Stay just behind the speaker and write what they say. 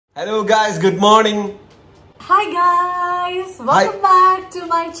Hello guys, good morning. Hi guys, welcome back to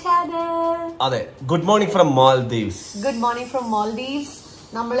my channel. അതെ, good morning from Maldives. Good morning from Maldives.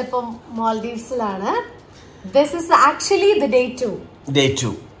 നമ്മളിപ്പം മാൽഡീവ്സിലാണ്. This is actually the day 2. Day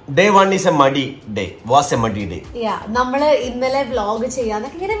 2. Day 1 is a muddy day. Was a muddy day. Yeah, നമ്മള് ഇന്നലെ vlog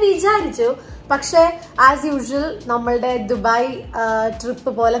ചെയ്യാന്നൊക്കെ ഇങ്ങനെ വിചാരിച്ചു. പക്ഷേ as usual നമ്മളുടെ Dubai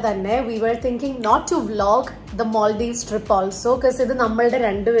trip പോലെ തന്നെ we were thinking not to vlog the Maldives trip also because ഇത് നമ്മളുടെ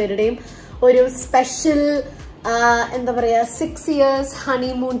രണ്ടുപേരുടെയും ഒരു സ്പെഷ്യൽ എന്താ പറയാ 6 years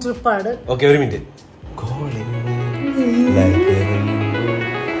ഹണിമൂൺ ട്രിപ്പാണ്. Okay, ഒരു minute. Calling like the rainbow.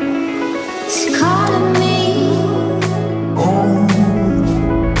 It's calling me. Oh,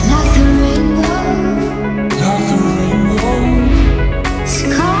 like the rainbow. Like the rainbow. It's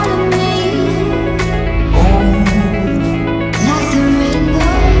calling me. Oh, like the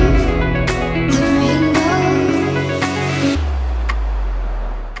rainbow. The rainbow.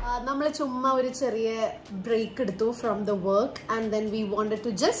 നമ്മൾ ചുമ്മാ ഒരു ചെറിയ ബ്രേക്ക് എടുത്തു from the work and then we wanted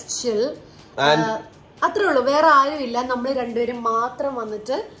to just ചിൽ. അത്രേ ഉള്ളൂ, വേറെ ആരും ഇല്ല. നമ്മൾ രണ്ടുപേരും മാത്രം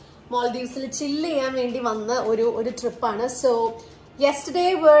വന്നിട്ട് മാൽഡീവ്സിൽ ചില്ല് ചെയ്യാൻ വേണ്ടി വന്ന ഒരു ട്രിപ്പാണ്. So yesterday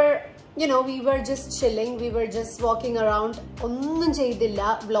we were just chilling, we were just walking around. ഒന്നും ചെയ്തില്ല,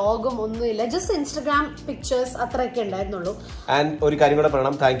 വ്ലോഗും ഒന്നുമില്ല, ജസ്റ്റ് ഇൻസ്റ്റഗ്രാം പിക്ചേഴ്സ് അത്രയൊക്കെ ഉണ്ടായിരുന്നുള്ളൂ. ആൻഡ് ഒരു കാര്യം കൂടെ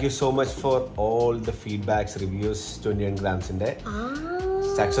പറയണം, thank you so much for all the feedbacks, reviews. 21 ഗ്രാംസിന്റെ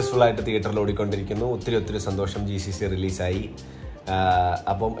successful ആയിട്ട് തിയേറ്ററിൽ ഓടിക്കൊണ്ടിരിക്കുന്നു. ഒത്തിരി സന്തോഷം. GCC റിലീസായി.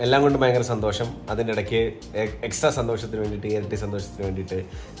 അപ്പം എല്ലാം കൊണ്ടും ഭയങ്കര സന്തോഷം. അതിൻ്റെ ഇടയ്ക്ക് എക്സ്ട്രാ സന്തോഷത്തിന് വേണ്ടിയിട്ട്, ഇരട്ടി സന്തോഷത്തിന് വേണ്ടിയിട്ട്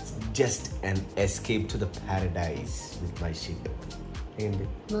just an escape to the paradise with my ship.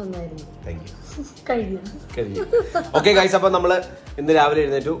 നന്നായിരുന്നു. Thank you. കഴിഞ്ഞു. ഓക്കെ ഗൈസ്, അപ്പം നമ്മൾ ഇന്ന് രാവിലെ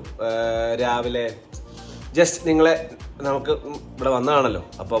എഴുന്നേറ്റു. രാവിലെ ജസ്റ്റ് നമുക്ക് ഇവിടെ വന്നതാണല്ലോ.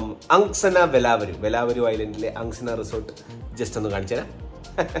 അപ്പം അങ്സന വെലാവരു ഐലൻഡിലെ അങ്സന റിസോർട്ട് ജസ്റ്റ് ഒന്ന് കാണിച്ചു തരാം.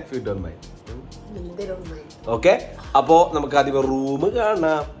 ഓക്കെ, അപ്പോ നമുക്ക് ആദ്യം റൂം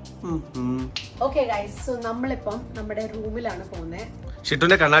കാണാം. ഓക്കെ ഗൈസ്, സോ നമ്മളിപ്പം നമ്മുടെ റൂമിലാണ് പോകുന്നത്.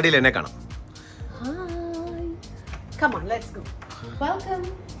 ഷിട്ടുവിന്റെ കണ്ണാടിയിൽ എന്നെ കാണാം. Come on, let's go. Welcome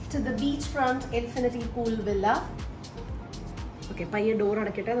to the beachfront infinity pool villa. Okay, പയ്യെ ഡോർ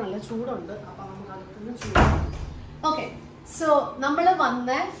അടക്കട്ടെ, നല്ല ചൂടുണ്ട്. അപ്പോൾ നമുക്ക് അകത്തുനിന്ന് ചൂടാം. Okay, so നമ്മൾ വന്ന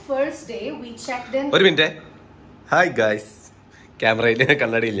first day we checked in. ഒരു മിനിറ്റ്. ഹായ് ഗൈസ്, ക്യാമറയിൽ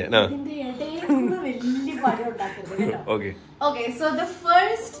കണ്ണാടിയിൽ ഞാൻ. ഇതിന്റെ ഇടയിൽ കൂടെ വലിയ പണി ഉണ്ടാക്കരുത് കേട്ടോ. Okay. Okay, so the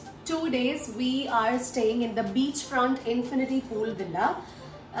first 2 days we are staying in the beachfront infinity pool villa.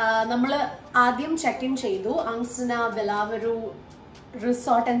 നമ്മൾ ആദ്യം ചെക്ക് ഇൻ ചെയ്തു അങ്സന വെലാവരു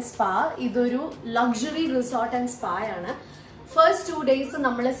റിസോർട്ട് ആൻഡ് സ്പാ. ഇതൊരു ലക്ഷറി റിസോർട്ട് ആൻഡ് സ്പാ ആണ്. ഫസ്റ്റ് 2 days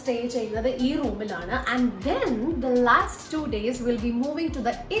നമ്മൾ സ്റ്റേ ചെയ്യുന്നത് ഈ റൂമിലാണ്. And then the last 2 days will be moving to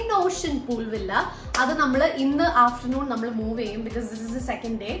the in Ocean pool villa. അത് നമ്മൾ ഇന്ന് ആഫ്റ്റർനൂൺ നമ്മൾ മൂവ് ചെയ്യും because this is the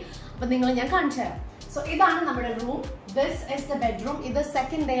second day. അപ്പൊ നിങ്ങൾ ഞാൻ കാണിച്ചു തരാം. സോ ഇതാണ് നമ്മുടെ room. This is the bedroom. ഇത്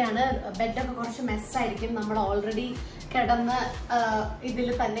സെക്കൻഡ് ഡേ ആണ്. ബെഡൊക്കെ കുറച്ച് മെസ്സായിരിക്കും, നമ്മൾ ഓൾറെഡി കിടന്ന് ഇതിൽ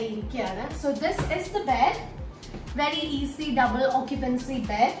തന്നെ ഇരിക്കുകയാണ്. So this is the bed. Very easy double occupancy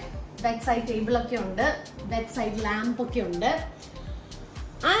bed. Bed side table ഒക്കെ ഉണ്ട്, ബെഡ് സൈഡ് ലാമ്പ് ഒക്കെ ഉണ്ട്.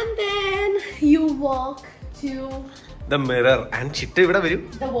 And then you walk to the mirror and ചിട്ട് ഇവിടെ വരും.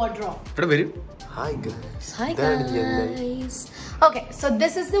 ദ വാർഡ്രോബ് ഇവിടെ വരും. Hi guys. Hi guys. Okay, so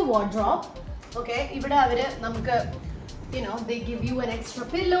this is the wardrobe. Okay, ഇവിടെ അവര് നമുക്ക് they give you an extra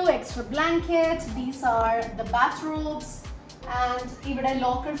pillow, extra blanket. These are the bathrobes. And ഇവിടെ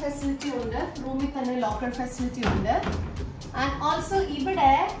locker facility ഉണ്ട്. റൂമിൽ തന്നെ locker facility ഉണ്ട്. And also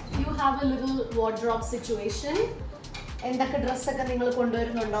ഇവിടെ you have a little wardrobe situation. എന്തൊക്കെ ഡ്രസ്സൊക്കെ നിങ്ങൾ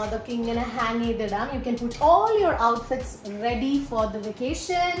കൊണ്ടുവരുന്നുണ്ടോ അതൊക്കെ ഇങ്ങനെ ഹാങ് ചെയ്തിടാം. You can put all your outfits ready for the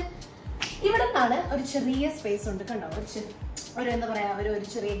vacation. ഇവിടെ നിന്നാണ് ഒരു ചെറിയ സ്പേസ് ഉണ്ട്, കണ്ടോ? ഒരു എന്താ പറയാ, ഒരു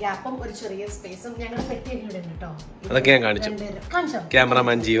ചെറിയ ഗ്യാപ്പും ഒരു ചെറിയ സ്പേസും ഞങ്ങൾ പെട്ടിയൊക്കെ ഇവിടെ ഉണ്ട് കേട്ടോ. അതൊക്കെ ഞാൻ കാണിച്ചു.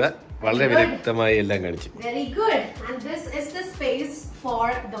 ക്യാമറമാൻ ജീവ വളരെ വിദഗ്ധമായി എല്ലാം കാണിച്ചു. Very good. And this is the space for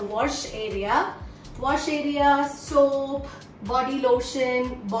the wash area. Wash area, soap, body lotion,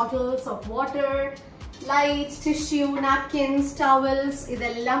 bottles of water, light, tissue, napkins, towels,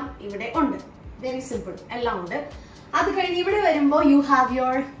 ഇതെല്ലാം ഇവിടെ ഉണ്ട്. വെരി സിമ്പിൾ, എല്ലാം ഉണ്ട്. അത് കഴിഞ്ഞ് ഇവിടെ വരുമ്പോൾ യു ഹാവ്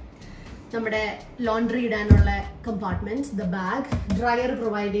യുവർ നമ്മുടെ ലോണ്ടറി ഇടാനുള്ള compartment, the bag, dryer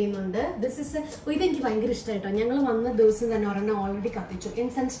provide ചെയ്യുന്നുണ്ട്. ഇതെനിക്ക് ഭയങ്കര ഇഷ്ടമായിട്ടോ. ഞങ്ങൾ വന്ന ദിവസം തന്നെ ഒരെണ്ണം ഓൾറെഡി കത്തിച്ചു.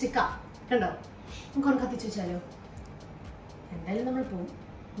 ഇൻസെൻസ് സ്റ്റിക്ക കണ്ടോ? നമുക്കൊന്ന് കത്തിച്ചു വെച്ചാലോ? എന്തായാലും നമ്മൾ പോകും,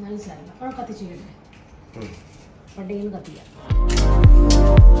 എന്നാലും സാരില്ല, അവിടെ കത്തിച്ചു കഴിഞ്ഞേ പണ്ടേന്ന് കത്തിക്കാം.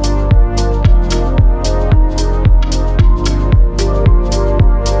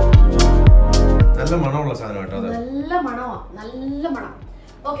 നല്ല മണമുള്ള സാധനം കേട്ടോ. നല്ല മണം.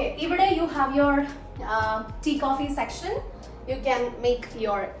 Okay, ഇവിടെ you have your tea coffee section You can make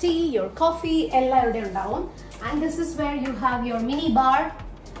your tea, your coffee, ella ivide undavum. And this is where you have your mini bar.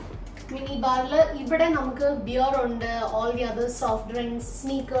 Mini bar la ivide namukku beer undu, all the other soft drinks,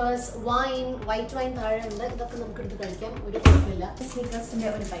 sneakers, wine, white wine thare undu. Idokku namukku eduthu kalikkam oru kuഴപ്പമില്ല. Sneakers inde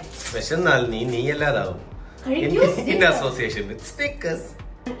oru type. വിശന്നാൽ നീ അല്ലാതാവും. In association with stickers.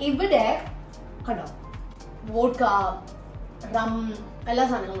 Ivide kado vodka, rum, ella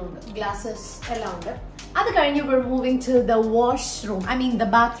sanangalum undu, glasses ella undu. Adu kazhinju we're moving to the washroom, I mean the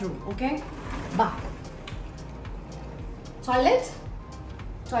bathroom, okay? Bath. Toilet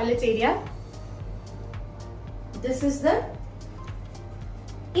area. This is the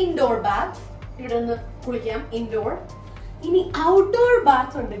indoor bath. Ivide onnu kulikkam indoor. Ini outdoor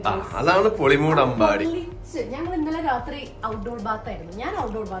bath undu. അതാണ് പൊളിമൂട് അമ്പാടി. ഞങ്ങൾ ഇന്നലെ രാത്രി outdoor Baat ആയിരുന്നു. ഞാൻ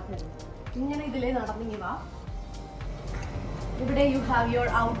outdoor ബാത്തിലായിരുന്നു. ഇങ്ങനെ ഇതിലേ നടന്നിങ്ങി വാ. ഇവിടെ you have your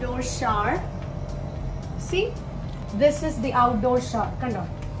outdoor shower. See, this is the outdoor shower. കണ്ടോ?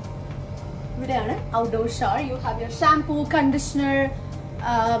 ഇവിടെയാണ് outdoor shower. You have your shampoo, conditioner,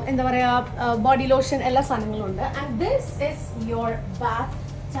 എന്താ പറയാ, body lotion, എല്ലാ സാധനങ്ങളും ഉണ്ട്. And this is your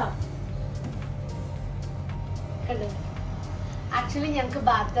bathtub. കണ്ടോ? ആക്ച്വലി ഞങ്ങൾക്ക്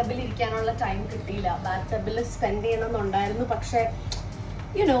ബാത്ത് ടബിൽ ഇരിക്കാനുള്ള ടൈം കിട്ടിയില്ല. ബാത്ത് ടബിൽ സ്പെൻഡ് ചെയ്യണമെന്നുണ്ടായിരുന്നു. പക്ഷേ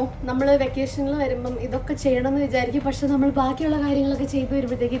നമ്മൾ വെക്കേഷനിൽ വരുമ്പം ഇതൊക്കെ ചെയ്യണമെന്ന് വിചാരിക്കും. പക്ഷെ നമ്മൾ ബാക്കിയുള്ള കാര്യങ്ങളൊക്കെ ചെയ്ത്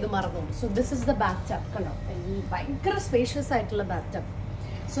വരുമ്പോഴത്തേക്ക് ഇത് മറന്നു. So this is the bath tub. കണ്ടോ, ഭയങ്കര സ്പേഷ്യസ് ആയിട്ടുള്ള Baat tub.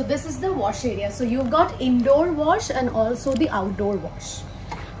 So this is the wash area. So you got indoor wash and also the outdoor wash.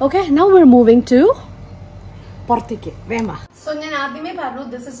 Okay, now we R moving to പുറത്തേക്ക് വേമ. So ഞാൻ ആദ്യമേ പറഞ്ഞു,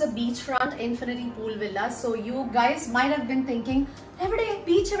 this is a beachfront infinity pool villa. So you guys might have been thinking, എവിടെ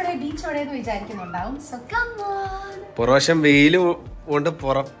beach എന്ന് വിചാരിക്കുന്നുണ്ടാവും. So come on. പുറവശം വെയിൽ കൊണ്ട്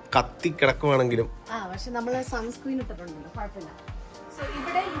കത്തി കിടക്കുവാണെങ്കിലും പക്ഷെ നമ്മൾ സൺസ്ക്രീൻ ഇട്ടിട്ടുണ്ടല്ലോ, കുഴപ്പമില്ല. സോ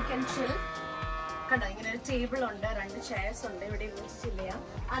ഇവിടെ you can chill. കണ്ടോ, ഇങ്ങനെ ഒരു ടേബിൾ ഉണ്ട്, 2 ചെയർസ് ഉണ്ട്, ഇവിടെ ഇരുന്ന് ചിൽ ചെയ്യാം.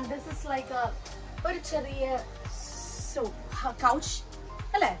 And this is like ഒരു ചെറിയ കൗച്ച്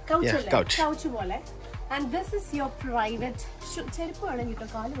അല്ലേ, കൗച്ച് പോലെ. And this is your private ചെരുപ്പ് വേണമെങ്കിൽ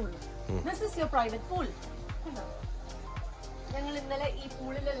കാല് കൊള്ളു. This is your private pool. ഞങ്ങൾ ഇന്നലെ ഈ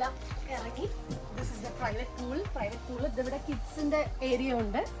പൂളിലെല്ലാം ഇറങ്ങി. This is the private pool. ഇവിടെ കിഡ്സിന്റെ ഏരിയ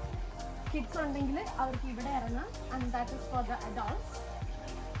ഉണ്ട്. കിഡ്സ് ഉണ്ടെങ്കിൽ അവർക്ക് ഇവിടെ ഇറങ്ങാം. And that is for the adults.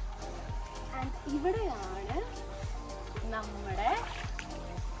 And ഇവിടെയാണ് നമ്മുടെ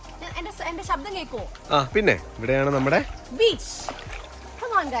എന്റെ ശബ്ദം കേൾക്കുമോ? പിന്നെ ഇവിടെയാണ് നമ്മുടെ beach.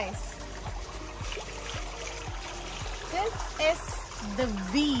 Come on guys. This is the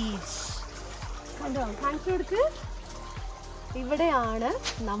beach. കണ്ടോ, കാണിച്ചു കൊടുക്ക്. ഇവിടെയാണ്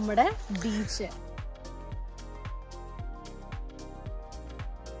നമ്മുടെ ബീച്ച്.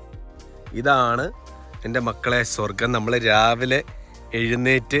 ഇതാണ് എൻ്റെ മക്കളെ സ്വർഗം. നമ്മൾ രാവിലെ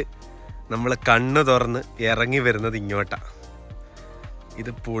എഴുന്നേറ്റ് നമ്മൾ കണ്ണ് തുറന്ന് ഇറങ്ങി വരുന്നത് ഇങ്ങോട്ടാണ്.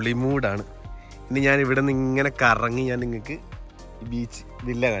 ഇത് പൊളിമൂടാണ്. ഇനി ഞാൻ ഇവിടെ നിന്ന് ഇങ്ങനെ കറങ്ങി ഞാൻ നിങ്ങൾക്ക് ബീച്ച്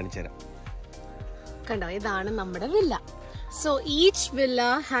വില്ല കാണിച്ചു തരാം. കണ്ടോ, ഇതാണ് നമ്മുടെ villa. So each villa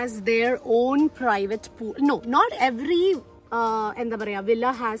has their own private pool. No, not every എന്താ പറയാ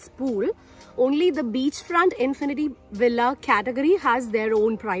villa has pool. Only the beachfront infinity villa category has their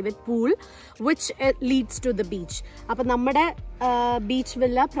own private pool which leads to the beach. അപ്പോൾ നമ്മുടെ beach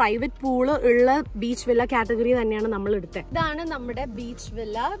villa private pool ഉള്ള beach villa category തന്നെയാണ് നമ്മൾ എടുത്തത്. ഇതാണ് നമ്മുടെ ബീച്ച്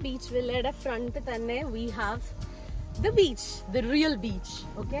വില്ല. ബീച്ച് വില്ലയുടെ ഫ്രണ്ട് തന്നെ we have the beach, the real beach.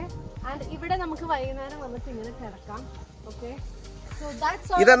 Okay, and ഇവിടെ നമുക്ക് വൈകുന്നേരം വന്നിട്ട് ഇങ്ങനെ കിടക്കാം. Okay, so that's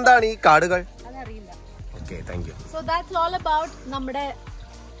all. ഇതെന്താണ് ഈ കാടുകൾ? അതറിയില്ല. Okay, thank you. So that's all about നമ്മുടെ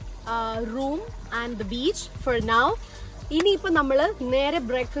room and the beach for now. ഇനിയിപ്പോ നമ്മള് നേരെ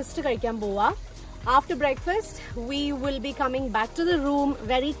ബ്രേക്ക്ഫാസ്റ്റ് കഴിക്കാൻ പോവാ. After breakfast, we will be coming back to the room,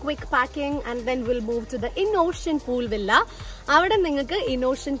 very quick packing, and then we'll move to the in-ocean pool villa. അവിടെ നിങ്ങൾക്ക്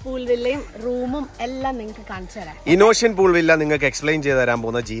in-ocean pool villയും റൂമും എല്ലാം നിങ്ങൾക്ക് കാണിച്ചു തരാം. in-ocean pool villa നിങ്ങൾക്ക് എക്സ്പ്ലെയിൻ ചെയ്ത് തരാൻ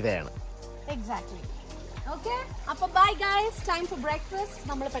പോകുന്ന ജീവയാണ്. Exactly. Okay, അപ്പോൾ bye guys, time for breakfast.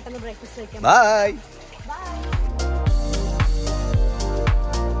 നമ്മൾ പെട്ടെന്ന് ബ്രേക്ക്ഫാസ്റ്റ് കഴിക്കാം. Bye. Bye.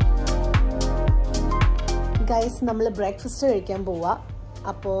 Guys, നമ്മൾ ബ്രേക്ക്ഫാസ്റ്റ് കഴിക്കാൻ പോവാ.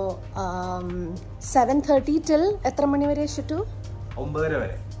 അപ്പോ 7:30 till എത്ര മണി വരെ ഷിട്ടു? 9:30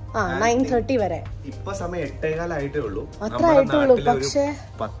 വരെ. 9:30 വരെ. ഇപ്പൊ സമയം 8:15 ആയിട്ടേ ഉള്ളൂ. അത്ര ആയിട്ടുള്ളൂ. പക്ഷേ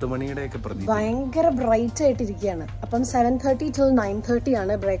 10 മണിയുടെ ഒക്കെ പ്രതീക്ഷ. ഭയങ്കര ബ്രൈറ്റ് ആയിട്ടിരിക്കുകയാണ്. അപ്പം 7:30 till 9:30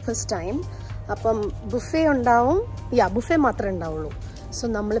 ആണ് ബ്രേക്ക്ഫാസ്റ്റ് ടൈം. അപ്പം ബുഫേ ഉണ്ടാവും. ബുഫേ മാത്രമേ ഉണ്ടാവുള്ളൂ. സോ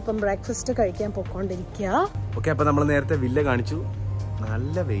നമ്മളിപ്പം ബ്രേക്ക്ഫാസ്റ്റ് കഴിക്കാൻ പോയിക്കൊണ്ടിരിക്കുക. ഓക്കെ, അപ്പൊ നമ്മൾ നേരത്തെ വില്ല കാണിച്ചു.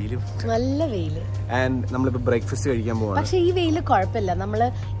 നല്ല വെയില്. ആൻഡ് നമ്മളിപ്പോ ബ്രേക്ക്ഫാസ്റ്റ് കഴിക്കാൻ പോവാണ്. പക്ഷെ ഈ വെയില് കുഴപ്പമില്ല. നമ്മള്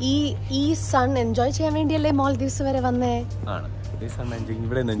ഈ സൺ എൻജോയ് ചെയ്യാൻ വേണ്ടിയല്ലേ മാൽദീവ്സ് വരെ വന്നേ.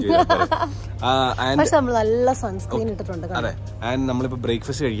 പക്ഷെ നമ്മൾ നല്ല സൺസ്ക്രീൻ ഇട്ടിട്ടുണ്ട്. അതെ. ആൻഡ് നമ്മളിപ്പോ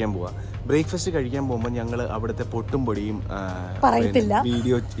ബ്രേക്ക്ഫാസ്റ്റ് കഴിക്കാൻ പോവാ. ബ്രേക്ക്ഫാസ്റ്റ് കഴിക്കാൻ പോകുമ്പോൾ ഞങ്ങൾ അവിടുത്തെ പൊട്ടും പൊടിയും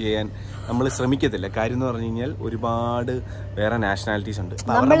വീഡിയോ ചെയ്യാൻ നമ്മൾ ശ്രമിക്കത്തില്ല. കാര്യം എന്ന് പറഞ്ഞു കഴിഞ്ഞാൽ ഒരുപാട് വേറെ നാഷണാലിറ്റീസ് ഉണ്ട്.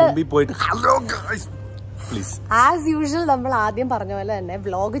 അവരുടെ മുമ്പിൽ പോയിട്ട് പ്ലീസ് ആസ് യൂഷ്വൽ നമ്മൾ ആദ്യം പറഞ്ഞ പോലെ തന്നെ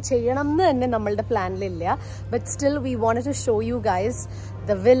വ്ലോഗ് ചെയ്യണം എന്ന് തന്നെ നമ്മളുടെ പ്ലാനിലില്ല. But still we wanted to show you guys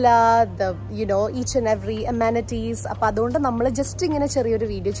the villa, the each and every amenities. അപ്പോൾ അതുകൊണ്ട് നമ്മൾ ജസ്റ്റ് ഇങ്ങനെ ചെറിയൊരു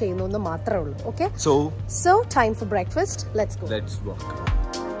വീഡിയോ ചെയ്യുന്നു എന്ന് മാത്രമേ ഉള്ളൂ. Okay, so time for breakfast. Let's walk.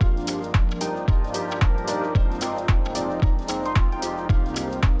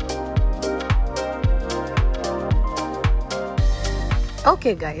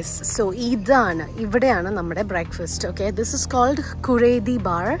 Okay guys, so ഇവിടെയാണ് നമ്മുടെ breakfast. Okay, this is called കുരേദി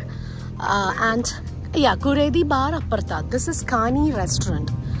bar and കുരേദി bar അപ്പുറത്താ. This is Kani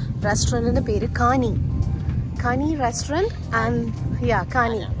restaurant. റെസ്റ്റോറൻറ്റിൻ്റെ പേര് കാനി റെസ്റ്റോറൻറ്റ് ആൻഡ്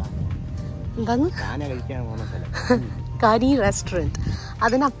കാനി എന്താന്ന് കാനി റെസ്റ്റോറൻറ്റ്.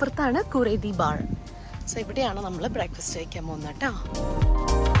 അതിനപ്പുറത്താണ് കുരേദി ബാർ. സോ ഇവിടെയാണ് നമ്മൾ ബ്രേക്ക്ഫാസ്റ്റ് കഴിക്കാൻ പോകുന്നത് കേട്ടോ.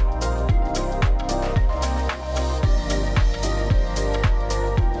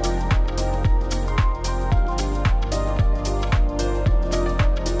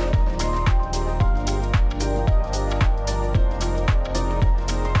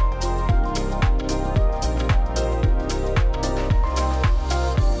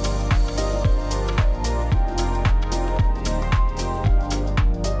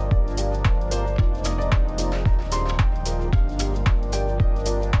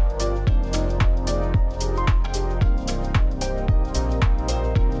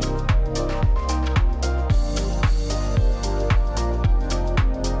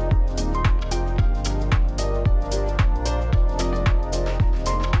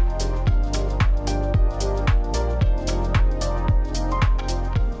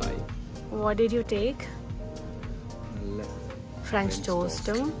 What did you take? French toast.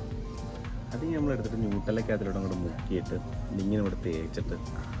 അത് നമ്മൾ എടുത്തിട്ട് ന്യൂട്ടലൊക്കെ അതിലൂടെ അങ്ങോട്ട് മുക്കിയിട്ട് ഇങ്ങനെ ഇവിടെ തേച്ചിട്ട്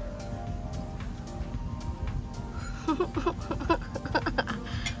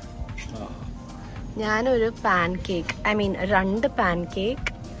ഞാനൊരു pan cake, I mean 2 pan cake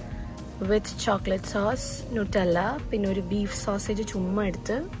with chocolate sauce, Nutella, പിന്നെ ഒരു ബീഫ് സോസേജ് ചുമ്മാ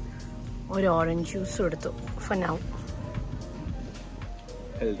എടുത്ത് ഒരു ഓറഞ്ച് ജ്യൂസും എടുത്തു ഫോർ നൗ.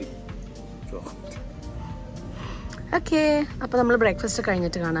 ഓക്കെ, അപ്പോൾ നമ്മൾ ബ്രേക്ക്ഫാസ്റ്റ്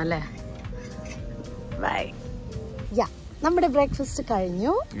കഴിഞ്ഞിട്ട് കാണാം അല്ലേ? ബൈ. നമ്മുടെ ബ്രേക്ക്ഫാസ്റ്റ്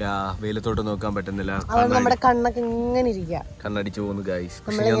കഴിഞ്ഞു. വെയിലത്തോട്ട് നോക്കാൻ പറ്റുന്നില്ല, അതുകൊണ്ട് നമ്മുടെ കണ്ണൊക്കെ ഇങ്ങനെ ഇരിക്കുക, കണ്ണടിച്ചു പോകുന്നു ഗൈസ്.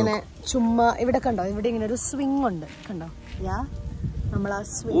 നമ്മളിങ്ങനെ ചുമ്മാ ഇവിടെ കണ്ടോ, ഇവിടെ ഇങ്ങനെ ഒരു സ്വിങ് ഉണ്ട് കണ്ടോ? നമ്മൾ ആ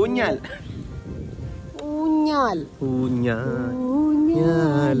ഊഞ്ഞാൽ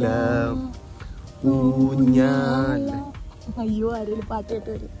അയ്യോ, ആരെങ്കിലും പാട്ട് കേട്ട്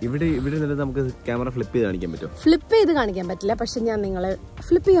വരും. ഇവിടെ നമുക്ക് ക്യാമറ ഫ്ലിപ്പ് ചെയ്ത് കാണിക്കാൻ പറ്റുമോ? ഫ്ലിപ്പ് ചെയ്ത് കാണിക്കാൻ പറ്റില്ല, പക്ഷെ ഞാൻ നിങ്ങളെ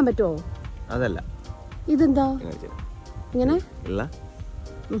ഫ്ലിപ്പ് ചെയ്യാൻ പറ്റുമോ? അതല്ല, ഇതെന്താ ഇങ്ങനെ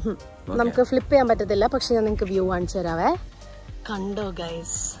നമുക്ക് ഫ്ലിപ്പ് ചെയ്യാൻ പറ്റത്തില്ല, പക്ഷെ ഞാൻ നിങ്ങൾക്ക് വ്യൂ കാണിച്ചു തരാവേ. കണ്ടോ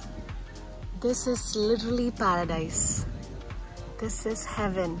guys, this is literally paradise, this is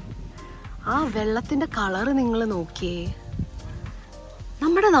heaven. ആ വെള്ളത്തിന്റെ കളറ് നിങ്ങൾ നോക്കിയേ.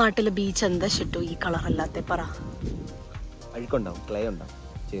 നമ്മുടെ നാട്ടില് ബീച്ച് എന്താ ഷിട്ടു ഈ കളർ അല്ലാത്ത പറ? അഴുക്കുണ്ടാവും, ക്ലേ ഉണ്ടാവും,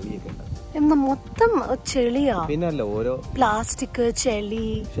 ചെളിയൊക്കെ ഉണ്ടാവും. എന്നാ മൊത്തം ചെളിയാ, പിന്നല്ല ഓരോ പ്ലാസ്റ്റിക് ചെളി.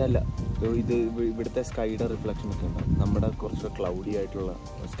 അല്ല, ഇത് ഇവിടുത്തെ സ്കൈയുടെ റിഫ്ലക്ഷൻ ഒക്കെ ഉണ്ടാവും. നമ്മുടെ കുറച്ച് ക്ലൗഡി ആയിട്ടുള്ള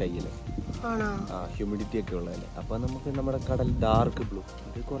സ്കൈയില് ഹ്യൂമിഡിറ്റി ഒക്കെ ഉള്ളതല്ലേ, അപ്പൊ നമുക്ക് നമ്മുടെ കടൽ ഡാർക്ക് ബ്ലൂ,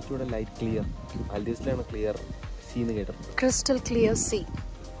 ഇത് കുറച്ചുകൂടെ ലൈറ്റ് ക്ലിയർ. മാൽഡീവ്സിലാണ് ക്ലിയർ സീ എന്ന് കേട്ടിട്ടുണ്ട്, ക്രിസ്റ്റൽ ക്ലിയർ സീ.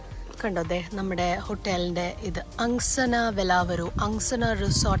 കണ്ടോ ദേ നമ്മുടെ ഹോട്ടലിന്റെ ഇത് അങ്സന വെലാവരു, അങ്സന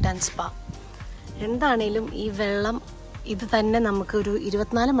റിസോർട്ട് ആൻഡ് സ്പാ. എന്താണേലും ഈ വെള്ളം ഇത് തന്നെ നമുക്ക് ഒരു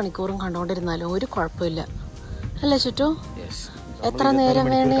 24 മണിക്കൂറും കണ്ടോണ്ടിരുന്നാലും ഒരു കുഴപ്പമില്ല അല്ലേ ചുറ്റു? എത്ര നേരം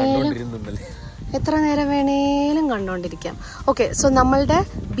വേണേലും കണ്ടോണ്ടിരിക്കാം. ഓക്കെ, സോ നമ്മളുടെ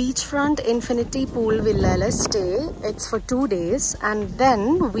beach front infinity pool വില്ലയിലെ stay it's four 2 days and then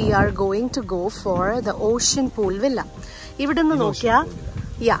we are going to go for the ocean pool villa. ഇവിടുന്ന്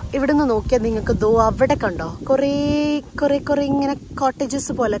നോക്കിയാൽ നിങ്ങൾക്ക് ദോ അവിടെ കണ്ടോ കുറേ ഇങ്ങനെ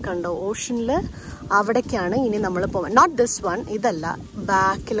കോട്ടേജസ് പോലെ കണ്ടോ ഓഷ്യനിൽ. അവിടേക്കാണ് ഇനി നമ്മൾ പോവാൻ. നോട്ട് ദിസ് വൺ, ഇതല്ല,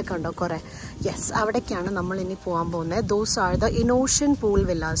 ബാക്കിൽ കണ്ടോ കുറെ. യെസ്, അവിടേക്കാണ് നമ്മൾ ഇനി പോകാൻ പോകുന്നത്. Those are the ഇനോഷ്യൻ pool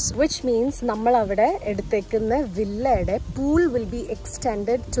villas, which means നമ്മൾ അവിടെ എടുത്തേക്കുന്ന വില്ലയുടെ pool will be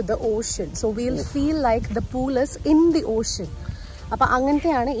extended to the ocean. So will feel like the pool is in the ocean. അപ്പം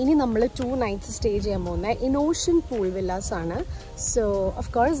അങ്ങനത്തെയാണ് ഇനി നമ്മൾ 2 nights സ്റ്റേ ചെയ്യാൻ പോകുന്നത്. ഇനോഷ്യൻ പൂൾ വില്ലാസ് ആണ്. So of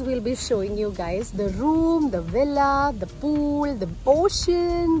course will be showing you guys the room, the villa, the pool, the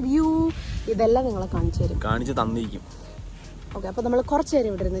ocean view. ഇതെല്ലാം നിങ്ങളെ കാണിച്ചു തരും, കാണിച്ചു തന്നിരിക്കും. ഓക്കെ, അപ്പോൾ നമ്മൾ കുറച്ച് നേരം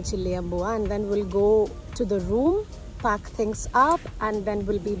ഇവിടെ ഇരുന്ന് ചില്ല് ചെയ്യാൻ പോവാം. And then will go to the room, pack things up, and then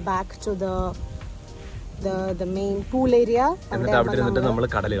we'll be back to the main pool area. എന്നിട്ട് അവിടെ ഇരുന്നിട്ട് നമ്മൾ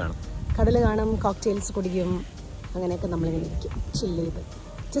കടൽ കാണും, കോക്ടെയിൽസ് കുടിക്കും, അങ്ങനെയൊക്കെ നമ്മളിങ്ങനെ ഇരിക്കും ചില്ല് ചെയ്ത്.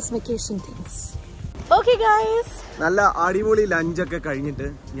 Just vacation things. Okay guys, നല്ല അടിപൊളി ലഞ്ചൊക്കെ കഴിഞ്ഞിട്ട്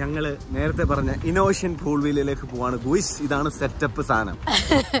ഞങ്ങള് നേരത്തെ പറഞ്ഞ ഇന്നോവേഷൻ പൂൾ വില്ലയിലേക്ക് പോവാണ്. ഗുയിസ്, ഇതാണ് സെറ്റപ്പ് സാധനം.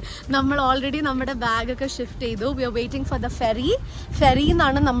 നമ്മൾ ഓൾറെഡി നമ്മുടെ ബാഗ് ഒക്കെ ഷിഫ്റ്റ് ചെയ്തു. V are waiting for the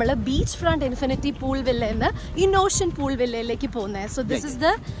ഫെറിന്നാണ് നമ്മൾ beach front infinity pool വില്ലയിൽ innovation pool വില്ലയിലേക്ക് പോകുന്നത്. So this is the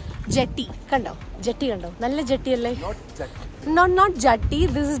jetty. കണ്ടോ ജെട്ടി? കണ്ടോ? നല്ല ജെട്ടി അല്ലേ? Not Jetty,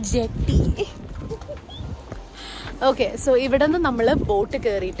 this is jetty. Okay, so ഇവിടെ നിന്ന് നമ്മൾ ബോട്ട്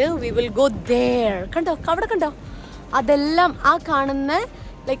കയറിയിട്ട് വി വിൽ ഗോ ദേർ. കണ്ടോ അവിടെ? കണ്ടോ അതെല്ലാം? ആ കാണുന്ന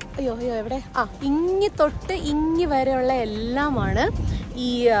ലൈക്ക് അയ്യോ എവിടെ ഇങ്ങി തൊട്ട് ഇങ്ങി വരെയുള്ള എല്ലാമാണ് ഈ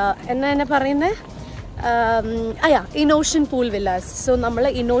എന്നാ പറയുന്നത് ഇന്നോവേഷൻ പൂൾ വില്ലാസ്. സോ നമ്മൾ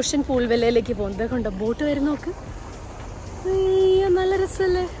ഇന്നോവേഷൻ പൂൾ വില്ലയിലേക്ക് പോകുന്നത്. കണ്ടോ ബോട്ട് വരുന്ന നോക്ക്. അയ്യോ നല്ല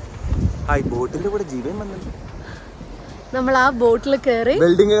രസമല്ലേ? നമ്മൾ ആ ബോട്ടിൽ കയറി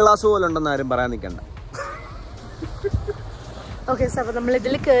ബിൽഡിംഗ് ക്ലാസ് പോലെ ഉണ്ടെന്ന് ആരും പറയാൻ നിൽക്കണ്ട. ഓക്കെ, സോ അപ്പോൾ നമ്മൾ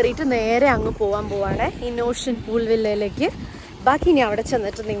ഇതിൽ കയറിയിട്ട് നേരെ അങ്ങ് പോവാണ് ഇന്നോവേഷൻ പൂൾ വില്ലയിലേക്ക്. ബാക്കി ഇനി അവിടെ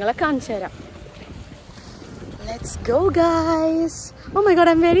ചെന്നിട്ട് നിങ്ങളെ കാണിച്ചു തരാം. Let's go guys. Oh my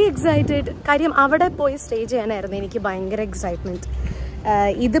God, I am very excited. കാര്യം അവിടെ പോയി സ്റ്റേ ചെയ്യാനായിരുന്നു എനിക്ക് ഭയങ്കര എക്സൈറ്റ്മെൻറ്റ്.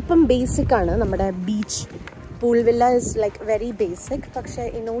 ഇതിപ്പം ബേസിക് ആണ്, നമ്മുടെ beach pool villa is like very basic. പക്ഷേ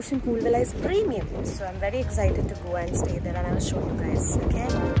innovation pool villa is premium. So I am very excited to go and stay there and I will show you guys.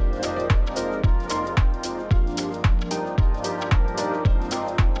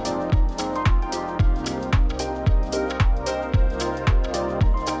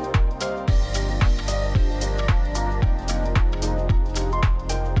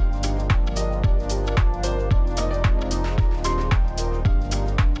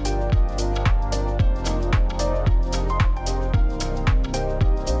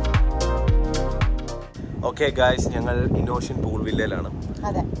 Okay, okay guys, ഞങ്ങൾ innovation pool വില്ലയിലാണ്.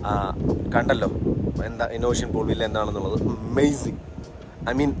 കണ്ടല്ലോ എന്താ innovation pool villa എന്താണെന്നുള്ളത്. Amazing,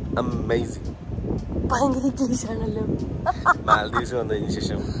 I mean amazing. ഭയങ്കര മാൽദീവ്സ് വന്നതിന്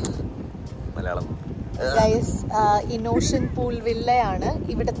ശേഷം Malayalam. Guys, innovation pool വില്ലയാണ്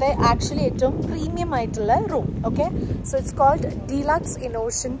ഇവിടുത്തെ actually ഏറ്റവും premium ആയിട്ടുള്ള room. Okay, so it's called deluxe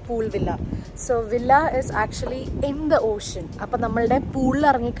innovation pool villa. So villa is actually in the Ocean. അപ്പൊ നമ്മളുടെ പൂളിൽ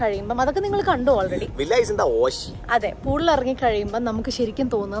ഇറങ്ങി കഴിയുമ്പോൾ അതൊക്കെ നിങ്ങൾ കണ്ടു ഓൾറെഡി. അതെ, പൂളിൽ ഇറങ്ങി കഴിയുമ്പോൾ നമുക്ക് ശരിക്കും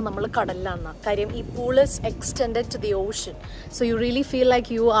തോന്നുന്നത് നമ്മൾ കടലിലാണ്. കാര്യം ഈ pool is extended to the Ocean. So you really feel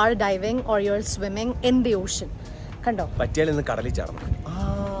like you are diving or you are swimming in the Ocean. കണ്ടോ? പറ്റിയാൽ ഇന്ന് കടലിൽ ചാടണം.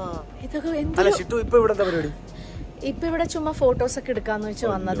 ഇപ്പൊ ഇവിടെ ചുമ്മാ ഫോട്ടോസ് ഒക്കെ എടുക്കാന്ന് വെച്ച്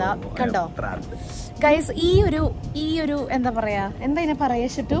വന്നതാ. കണ്ടോ ഗൈസ്, ഈ ഒരു എന്താ പറയാ, എന്താ ഇതിനെ പറയാ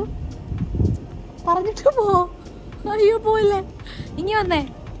ഷിട്ടു? പറഞ്ഞിട്ട് പോ. അയ്യോ പോയില്ലേ, ഇനി വന്നേ.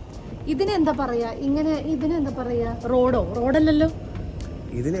 ഇതിനെന്താ പറയാ? ഇതിനെന്താ പറയാ? റോഡല്ലല്ലോ,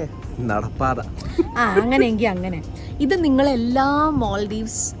 ഇതിനെ നടപ്പാത. അങ്ങനെയെങ്കിൽ അങ്ങനെ. ഇത് നിങ്ങളെല്ലാ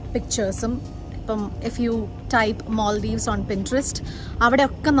മാൽദീവ്സ് പിക്ചേഴ്സും ഇപ്പം if you type Maldives on Pinterest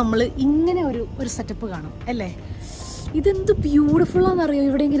അവിടെയൊക്കെ നമ്മൾ ഇങ്ങനെ ഒരു സെറ്റപ്പ് കാണും അല്ലേ? ഇതെന്ത് ബ്യൂട്ടിഫുൾ ആണെന്നറിയോ?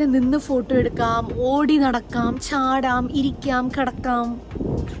 ഇവിടെ ഇങ്ങനെ നിന്ന് ഫോട്ടോ എടുക്കാം, ഓടി നടക്കാം, ചാടാം, ഇരിക്കാം, കിടക്കാം.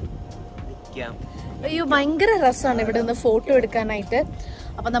 അയ്യോ ഭയങ്കര രസമാണ് ഇവിടെ നിന്ന് ഫോട്ടോ എടുക്കാനായിട്ട്.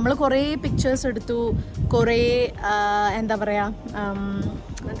 അപ്പം നമ്മൾ കുറേ പിക്ചേഴ്സ് എടുത്തു, കുറേ എന്താ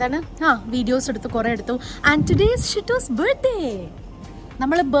പറയുക വീഡിയോസ് എടുത്തു, കുറേ എടുത്തു. And today's ഷിറ്റോസ് birthday.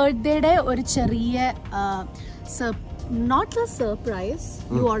 നമ്മൾ ബർത്ത്ഡേയുടെ ഒരു ചെറിയ not a surprise,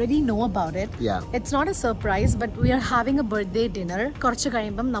 you already know about it. It's not a surprise, but we are having a birthday dinner. കുറച്ച്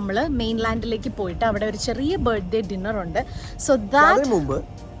കഴിയുമ്പം നമ്മൾ മെയിൻലാൻഡിലേക്ക് പോയിട്ട് അവിടെ ഒരു ചെറിയ ബർത്ത്ഡേ ഡിന്നർ ഉണ്ട്. സോ ദാറ്റ് മുമ്പ്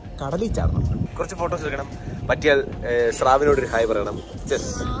കടലിൽ ചാടണം, കുറച്ച് ഫോട്ടോസ് എടുക്കണം, പറ്റിയാൽ സ്രാവിനോട് ഒരു ഹായ് പറയണം.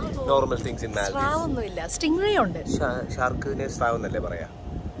 Just normal things in Maldives. സ്രാവൊന്നുമില്ല, സ്റ്റിംഗ്റേ ഉണ്ട്. ഷാർക്കിനെ സ്രാവ് എന്നല്ലേ പറയാ?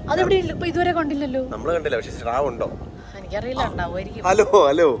 അതെവിടെ ഇപ്പൊ ഇതുവരെ കണ്ടില്ലല്ലോ. നമ്മൾ കണ്ടില്ല, പക്ഷെ സ്രാവ് ഉണ്ടോ? എനിക്കറിയില്ല, ഉണ്ടാവുമായിരിക്കും.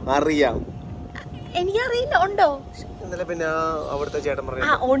 ഹലോ അറിയാം, എനിക്കറിയില്ല ഉണ്ടോ. പിന്നെ അവിടുത്തെ ചേട്ടൻ പറഞ്ഞു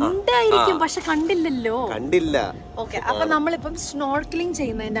ഉണ്ടായിരിക്കും, പക്ഷെ കണ്ടില്ല. ഓക്കെ, അപ്പൊ നമ്മളിപ്പം സ്നോർക്കലിംഗ്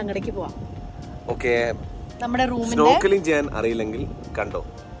ചെയ്യുന്നതിന്റെ അങ്ങടേക്ക് പോവാം. ഓക്കെ, നമ്മുടെ റൂമിന്റെ സ്നോർക്കലിംഗ് ചെയ്യാൻ അറിയില്ലെങ്കിൽ കണ്ടോ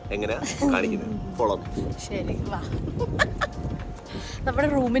എങ്ങനെയാ കാണിക്കുന്നത്, ഫോളോ. ശരി, വാ. നമ്മുടെ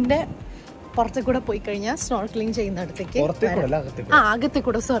റൂമിന്റെ പുറത്തെ കൂടെ പോയി കഴിഞ്ഞാൽ സ്നോർക്കലിംഗ് ചെയ്യുന്നിടത്തേക്ക് അകത്തെ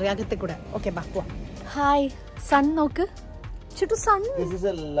കൂടെ. ഓക്കെ, ബാ പോവാം. ഹായ്, സൺ നോക്ക്, sun. This is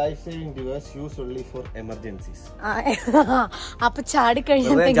a life-saving device used only for emergencies. അപ്പൊ ചാടി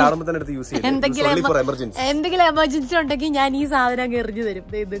കഴിഞ്ഞാൽ എന്തെങ്കിലും എമർജൻസി ഉണ്ടെങ്കിൽ ഞാൻ ഈ സാധനം അങ്ങ് എറിഞ്ഞു തരും.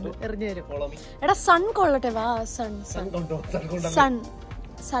 എറിഞ്ഞു തരും. എടാ സൺ കൊള്ളട്ടെ. വാ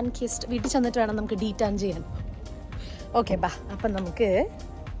സൺ കിസ്റ്റ്. വീട്ടിൽ ചെന്നിട്ട് വേണം നമുക്ക് ഡീറ്റാൻ ചെയ്യാൻ. ഓക്കെ ബാ. അപ്പൊ നമുക്ക്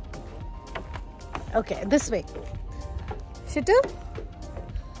ഓക്കെ ദിസ് വേ. ഷിറ്റ്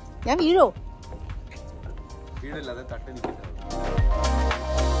ഞാൻ വീഴോ?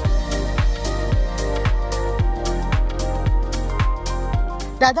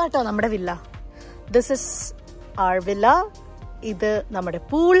 അതാട്ടോ നമ്മുടെ villa. This is R villa. ഇത് നമ്മുടെ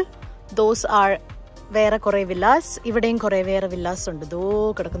പൂൾ. ദോസ് ആർ വേറെ കുറെ വില്ലാസ്. ഇവിടെയും കുറെ വേറെ വില്ലാസ് ഉണ്ട്. ദോ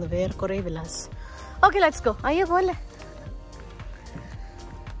കിടക്കുന്നു വേറെ കുറെ വില്ലാസ്. Okay let's go. അയ്യോ പോലെ.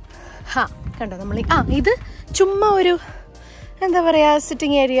 ഹാ കണ്ടോ നമ്മൾ ഇത് ചുമ്മാ ഒരു എന്താ പറയാ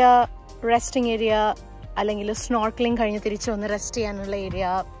സിറ്റിംഗ് ഏരിയ, റെസ്റ്റിംഗ് ഏരിയ, അല്ലെങ്കിൽ സ്നോർക്കലിംഗ് കഴിഞ്ഞ് തിരിച്ചു വന്ന് റെസ്റ്റ് ചെയ്യാനുള്ള ഏരിയ.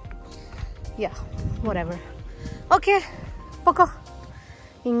 യാ whatever. ഓക്കെ പൊക്കോ.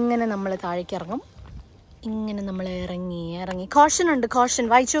 ഇങ്ങനെ നമ്മൾ താഴേക്ക് ഇറങ്ങും. ഇങ്ങനെ നമ്മൾ ഇറങ്ങി കോഷൻ ഉണ്ട്. കോഷൻ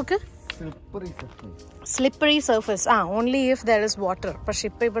വായിച്ചു നോക്ക്. Slippery surface. Only if there is water. പക്ഷെ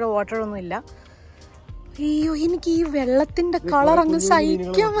ഇപ്പൊ ഇവിടെ വാട്ടർ ഒന്നും ഇല്ല. അയ്യോ എനിക്ക് ഈ വെള്ളത്തിന്റെ കളർ അങ്ങ്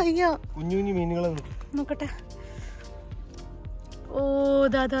സഹിക്കാൻ വയ്യ. നോക്കട്ടെ. ഓ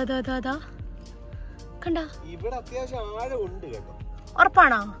ദാ കണ്ട.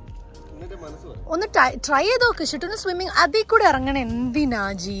 ഉറപ്പാണോ? ഒന്ന് ട്രൈ ചെയ്ത് നോക്ക്. ഷിട്ടൊന്ന് സ്വിമ്മിങ് അതിൽ കൂടെ ഇറങ്ങണ എന്തിനാ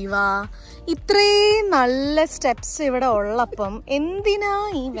ജീവ? ഇത്രയും നല്ല സ്റ്റെപ്സ് ഇവിടെ ഉള്ളപ്പം എന്തിനാ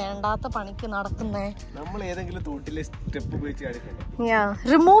ഈ വേണ്ടാത്ത പണിക്ക് നടക്കുന്നേ?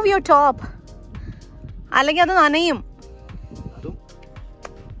 റിമൂവ് യുവർ ടോപ്പ്, അല്ലെങ്കിൽ അത് നനയും.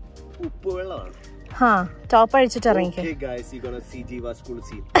 ടോപ്പ് അഴിച്ചിട്ട് ഇറങ്ങിക്കോ.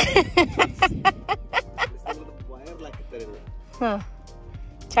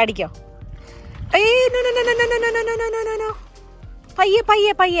 ചാടിക്കോ.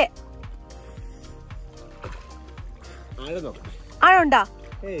 പയ്യെ ആഴണ്ടാ?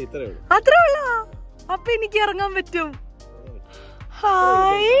 അത്രേ ഉള്ളോ? അപ്പൊ എനിക്ക് ഇറങ്ങാൻ പറ്റും.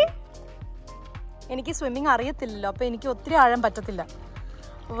 ഹായ്. എനിക്ക് സ്വിമ്മിങ് അറിയത്തില്ലല്ലോ, അപ്പൊ എനിക്ക് ഒത്തിരി ആഴം പറ്റത്തില്ല.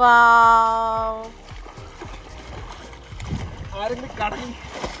 വാവ്.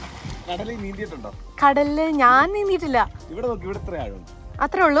 കടലില് ഞാൻ നീന്തിയിട്ടില്ല.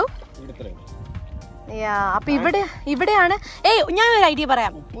 അത്രേ ഉള്ളൂ. അപ്പൊ ഇവിടെയാണ്. ഞാനൊരു ഐഡിയ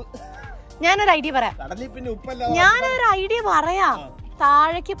പറയാം.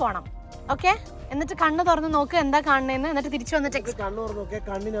 താഴേക്ക് പോണം. ഓക്കെ, എന്നിട്ട് കണ്ണ് തുറന്ന് നോക്ക് എന്താ കാണുന്നതെന്ന്. എന്നിട്ട് തിരിച്ചു വന്നിട്ട്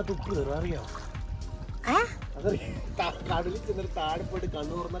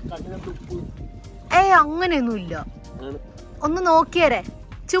അങ്ങനെയൊന്നുമില്ല. ഒന്ന് നോക്കിയരേ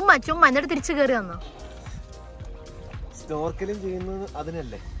ചുമ്മാ എന്നിട്ട് തിരിച്ചു കയറി വന്നോ.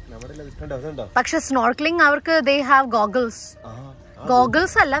 പക്ഷെ സ്നോർക്കലിംഗ് അവർക്ക് ദേ ഹാവ് ഗോഗിൾസ്.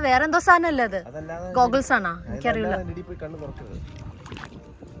 ഗോഗിൾസ് അല്ല, വേറെ എന്തോ സാധനല്ലേ അത്? ഗോഗിൾസ് ആണോ? എനിക്കറിയില്ല.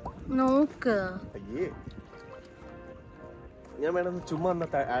 നോക്ക്.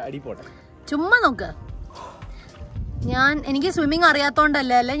 ചുമ്മാ നോക്ക്. എനിക്ക് സ്വിമ്മിങ്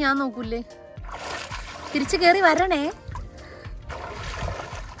അറിയാത്തോണ്ടല്ലേ, അല്ലേ ഞാൻ നോക്കൂലേ. തിരിച്ചു കയറി വരണേ.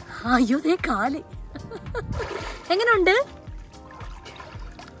 അയ്യോ ദേ കാല്. എങ്ങനെയുണ്ട്?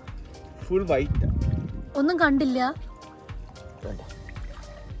 Full white. ഒന്നും കണ്ടില്ല.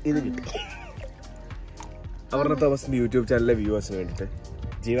 അപർണ തോമസിന്റെ യൂട്യൂബ് ചാനലിലെ വ്യൂവേഴ്സിന് വേണ്ടിട്ട്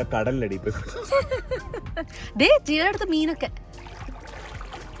ജീവ കടലിലടി ജീവനടുത്ത് മീനൊക്കെ.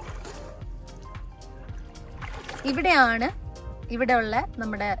 ഇവിടെയാണ് ഇവിടെയുള്ള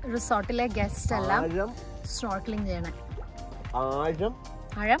നമ്മുടെ റിസോർട്ടിലെ ഗസ്റ്റ് എല്ലാം സ്നോർക്കലിംഗ് ചെയ്യണേ.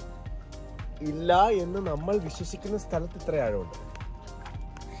 ആഴം ഇല്ല എന്ന് നമ്മൾ വിശ്വസിക്കുന്ന സ്ഥലത്ത് ഇത്ര ആഴമുണ്ട്.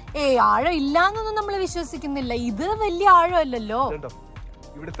 ആഴം ഇല്ലാന്നൊന്നും നമ്മൾ വിശ്വസിക്കുന്നില്ല. ഇത് വലിയ ആഴമല്ലല്ലോ.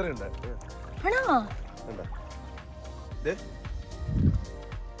 ഇവിടെ ഇത്രയുണ്ട്. ആണോ?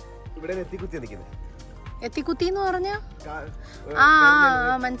 ഇവിടെ എത്തിക്കുത്തി എന്ന് പറഞ്ഞ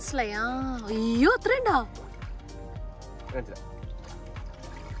മനസ്സിലായി. അയ്യോ അത്രയുണ്ടോ?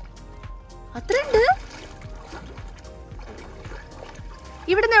 അത്രയുണ്ട്.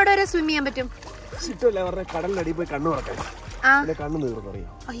 ഇവിടുന്ന് എവിടെ വരെ സ്വിം ചെയ്യാൻ പറ്റും? കടലിനടി പോയി കണ്ണു തുറക്കാൻ.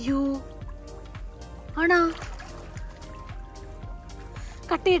 അയ്യോ ആണോ?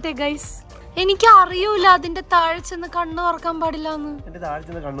 കട്ട് ചെയ്യട്ടെ ഗൈസ്. എനിക്ക് അറിയൂല അതിന്റെ താഴെ ചെന്ന് കണ്ണു തുറക്കാൻ പാടില്ലെന്ന്.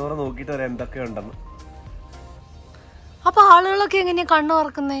 അപ്പൊ ആളുകളൊക്കെ എങ്ങനെയാ കണ്ണു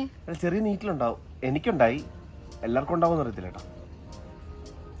തുറക്കുന്നേ? ചെറിയ നീറ്റിലുണ്ടാവും. എനിക്കുണ്ടായി, എല്ലാവർക്കും ഉണ്ടാവും അറിയത്തില്ല.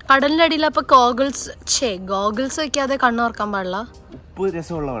 കടലിന്റെ അടിയിൽ അപ്പൊ ഗോഗിൾസ് വെക്കാതെ കണ്ണു തുറക്കാൻ പാടില്ല. ഉപ്പ്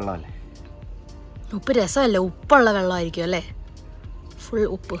രസമുള്ള വെള്ളമല്ലേ? ഉപ്പ് രസമല്ല, ഉപ്പുള്ള വെള്ളമായിരിക്കും അല്ലേ? ഫുൾ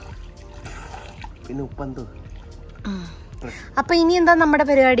ഉപ്പ്. പിന്നെ ഉപ്പെന്തോ. അപ്പൊ ഇനി എന്താ നമ്മുടെ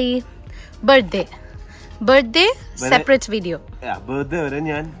പരിപാടി? Birthday separate video. ബർത്ത്ഡേ വരെ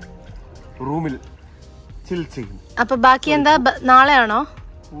ഞാൻ റൂമിൽ ചിൽ ചെയ്യും. അപ്പൊ ബാക്കി എന്താ നാളെയാണോ?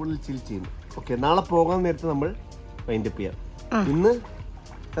 പൂളിൽ ചിൽ ചെയ്യും. ഓക്കെ, നാളെ പോകാൻ നേരത്തെ നമ്മൾ വൈൻഡപ്പ് ചെയ്യാം. ഇന്ന്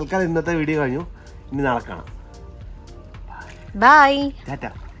തൽക്കാലം ഇന്നത്തെ വീഡിയോ കഴിഞ്ഞു. ഇനി നാളെ കാണാം. By. Tata.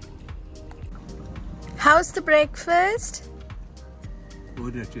 How's the breakfast?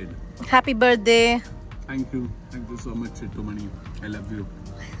 ഒരു രക്ഷയില്ല. Happy birthday. Thank you so much to Mani. I love you.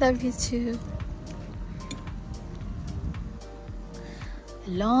 I love you too.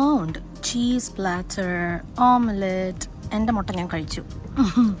 Long cheese platter, omelette. എൻ്റെ മുട്ട ഞാൻ കഴിച്ചു.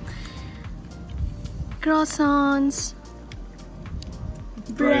 Croissants,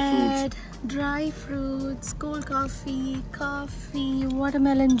 bread, dry fruits, cold coffee,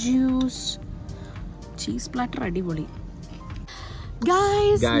 watermelon juice, cheese platter അടിപൊളി.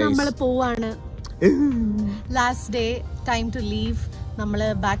 Guys, നമ്മൾ പോവാണ്. Last day, time to leave. നമ്മൾ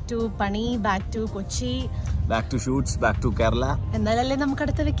back to പണി, back to Kochi, back to shoots, back to Kerala. എന്നാലല്ലേ നമുക്ക്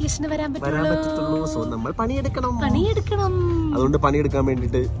അടുത്ത വെക്കേഷന് വരാൻ പറ്റുള്ളൂ. സോ നമ്മൾ പണിയെടുക്കണം. അതുകൊണ്ട് പണിയെടുക്കാൻ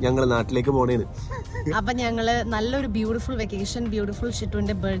വേണ്ടിട്ട് ഞങ്ങൾ നാട്ടിലേക്ക് പോണേന്. അപ്പൊ ഞങ്ങള് നല്ലൊരു ബ്യൂട്ടിഫുൾ വെക്കേഷൻ, ബ്യൂട്ടിഫുൾ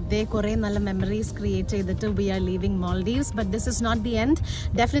ഷിറ്റുവിന്റെ ബർത്ത്ഡേ, കുറെ നല്ല മെമ്മറീസ് ക്രിയേറ്റ് ചെയ്തിട്ട് V R leaving Maldives. But this is not the end.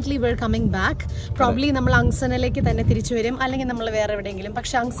 Definitely we are coming back. Probably നമ്മൾ അങ്സനയിലേക്ക് തന്നെ തിരിച്ചു വരും, അല്ലെങ്കിൽ നമ്മൾ വേറെ എവിടെയെങ്കിലും.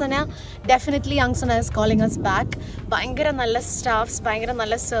 പക്ഷെ definitely അങ്സന is calling us back. ഭയങ്കര നല്ല സ്റ്റാഫ്സ്, ഭയങ്കര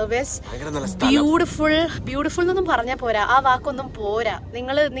നല്ല സർവീസ്, ബ്യൂട്ടിഫുൾ എന്നൊന്നും പറഞ്ഞാൽ പോരാ, ആ വാക്കൊന്നും പോരാ.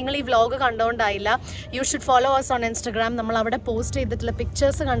 നിങ്ങൾ ഈ vlog കണ്ടുകൊണ്ടായില്ല. You should follow us on Instagram. നമ്മൾ അവിടെ പോസ്റ്റ് ചെയ്തിട്ടുള്ള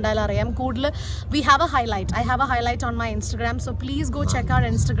പിക്ചേഴ്സ് കണ്ടാൽ അറിയാം. കൂടുതൽ I have a highlight on my Instagram, so please go check our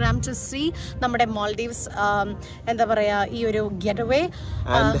Instagram to see നമ്മുടെ Maldives എന്താ പറയാ ഈ ഒരു getaway.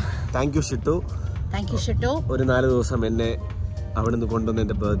 And thank you Shittu. ഒരു 4 ദിവസം എന്നെ അവിടെ നിന്ന് കൊണ്ടുവന്ന്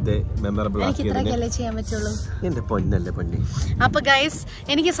എന്റെ ബർത്ത്ഡേ മെമ്മറബിൾ ആക്കിയതിന് ചെയ്യാൻ പറ്റുള്ളൂ. എന്റെ പൊന്നല്ലേ പൊന്നി. അപ്പൊ ഗൈസ്,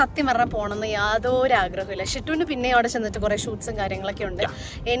 എനിക്ക് സത്യം പറഞ്ഞാൽ പോകണമെന്ന് യാതൊരു ആഗ്രഹമില്ല. ഷിറ്റുവിന് പിന്നെ അവിടെ ചെന്നിട്ട് കുറെ ഷൂട്ട്സും കാര്യങ്ങളൊക്കെ ഉണ്ട്.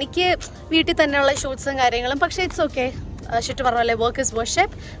 എനിക്ക് വീട്ടിൽ തന്നെയുള്ള ഷൂട്ട്സും കാര്യങ്ങളും. പക്ഷേ ഇറ്റ്സ് ഓക്കെ. Shittu പറഞ്ഞ work is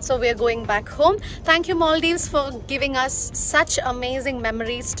worship, so we are going back home. Thank you Maldives for giving us such amazing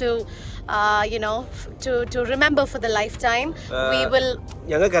memories to to remember for the lifetime. We will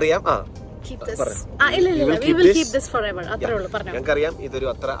ഞങ്ങൾക്കറിയാം keep this. We will keep this forever. അത്രേ ഉള്ളൂ പറഞ്ഞു. ഞങ്ങൾക്കറിയാം ഇതൊരു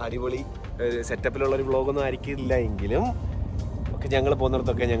അത്ര അടിപൊളി സെറ്റപ്പിലുള്ള ഒരു വ്ലോഗൊന്നും ആയിരിക്കില്ല എങ്കിലും ഞങ്ങൾ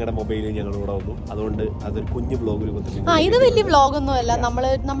പോകുന്നിടത്തൊക്കെ ഞങ്ങളുടെ മൊബൈലിൽ ഞങ്ങളിവിടെ വന്നു. അതുകൊണ്ട് അതൊരു കുഞ്ഞു വ്ലോഗ് രൂപത്തിൽ. ഇത് വലിയ വ്ലോഗൊന്നും അല്ല,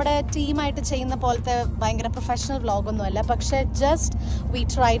 നമ്മുടെ ടീമായിട്ട് ചെയ്യുന്ന പോലത്തെ ഭയങ്കര പ്രൊഫഷണൽ വ്ലോഗൊന്നും അല്ല. പക്ഷെ just V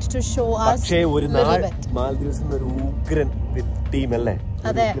tried to show ഒരു മാൽദീവ്സിൽ ഒരു ഉഗ്രൻ ടീം അല്ലേ?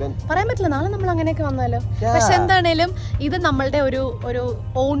 അതെ, പറയാൻ പറ്റില്ല. നാളെ നമ്മൾ അങ്ങനെയൊക്കെ വന്നാലോ. പക്ഷെ എന്താണേലും ഇത് നമ്മളുടെ ഒരു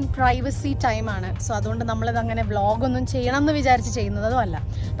ഓൺ പ്രൈവസി ടൈമാണ്. സോ അതുകൊണ്ട് നമ്മളിത് അങ്ങനെ വ്ലോഗൊന്നും ചെയ്യണം എന്ന് വിചാരിച്ച് ചെയ്യുന്നതും അല്ല.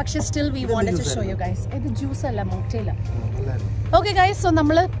 പക്ഷെ still we wanted to show you guys. ഇത് ജ്യൂസ് അല്ല, മോക്ടെയില. ഓക്കെ ഗൈസ്, സോ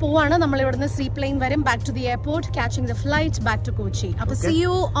നമ്മൾ പോവാണ്. നമ്മൾ ഇവിടുന്ന് സീ പ്ലെയിൻ വരും, back to the airport, catching the flight back to Kochi. അപ്പൊ see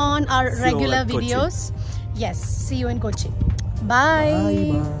you on our regular videos. Yes, see you in Kochi.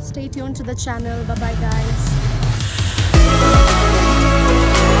 Bye. Stay tuned to the channel. Bye bye guys.